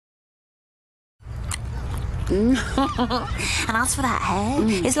And as for that hair,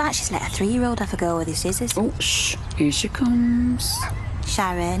 it's like she's let a 3-year-old have a go with his scissors. Oh, shh. Here she comes.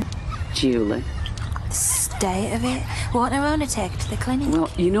 Sharon. Julie. The state of it. Won't her owner take her to the clinic? Well,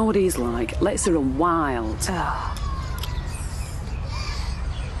 you know what he's like. Lets her run wild. Oh.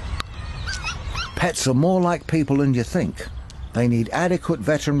 Pets are more like people than you think. They need adequate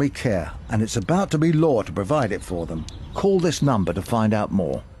veterinary care, and it's about to be law to provide it for them. Call this number to find out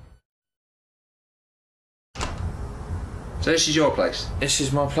more. So this is your place? This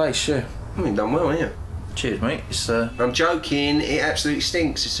is my place, yeah. You've done well, haven't you? Cheers, mate. It's, I'm joking, it absolutely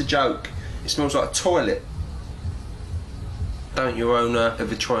stinks, it's a joke. It smells like a toilet. Don't your owner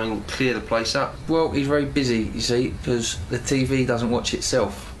ever try and clear the place up? Well, he's very busy, you see, because the TV doesn't watch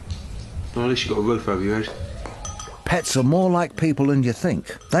itself. Well, at least you've got a roof over your head. Pets are more like people than you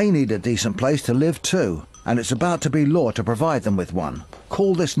think. They need a decent place to live too, and it's about to be law to provide them with one.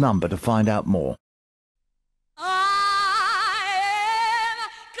 Call this number to find out more.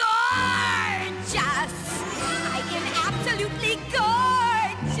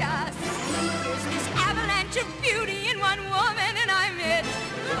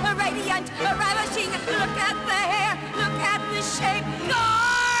 A ravishing, look at the hair, look at the shape,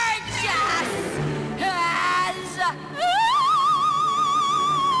 gorgeous as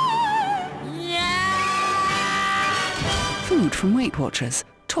yeah. Food from Weight Watchers.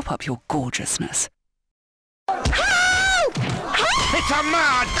 Top up your gorgeousness. Help! Help! It's a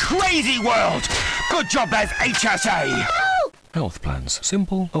mad, crazy world. Good job there's HSA. Health plans.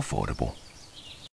 Simple, affordable.